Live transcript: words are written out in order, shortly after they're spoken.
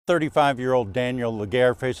35-year-old Daniel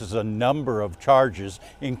Laguerre faces a number of charges,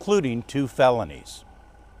 including 2 felonies.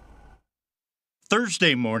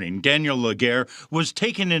 Thursday morning, Daniel Laguerre was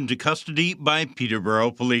taken into custody by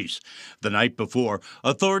Peterborough police. The night before,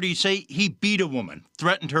 authorities say he beat a woman,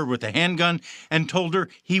 threatened her with a handgun, and told her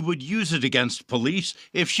he would use it against police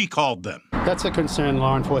if she called them. That's a concern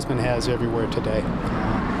law enforcement has everywhere today.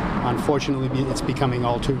 Unfortunately, it's becoming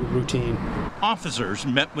all too routine. Officers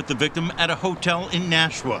met with the victim at a hotel in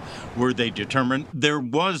Nashua, where they determined there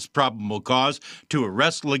was probable cause to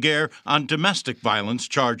arrest Laguerre on domestic violence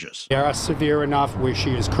charges. They are severe enough where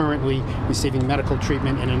she is currently receiving medical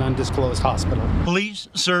treatment in an undisclosed hospital. Police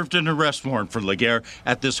served an arrest warrant for Laguerre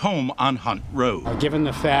at this home on Hunt Road. Given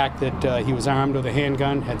the fact that he was armed with a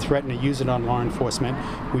handgun, had threatened to use it on law enforcement,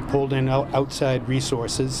 we pulled in outside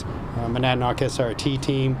resources, Monadnock SRT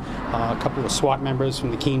team, a couple of SWAT members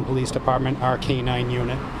from the Keene Police Department, our K9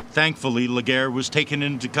 unit. Thankfully, Laguerre was taken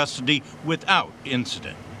into custody without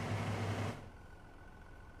incident.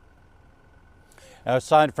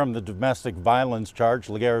 Aside from the domestic violence charge,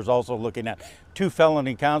 Laguerre is also looking at 2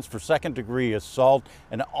 felony counts for second-degree assault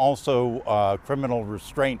and also criminal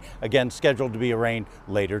restraint, again scheduled to be arraigned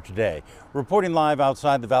later today. Reporting live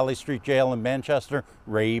outside the Valley Street Jail in Manchester,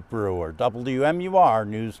 Ray Brewer, WMUR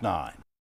News 9.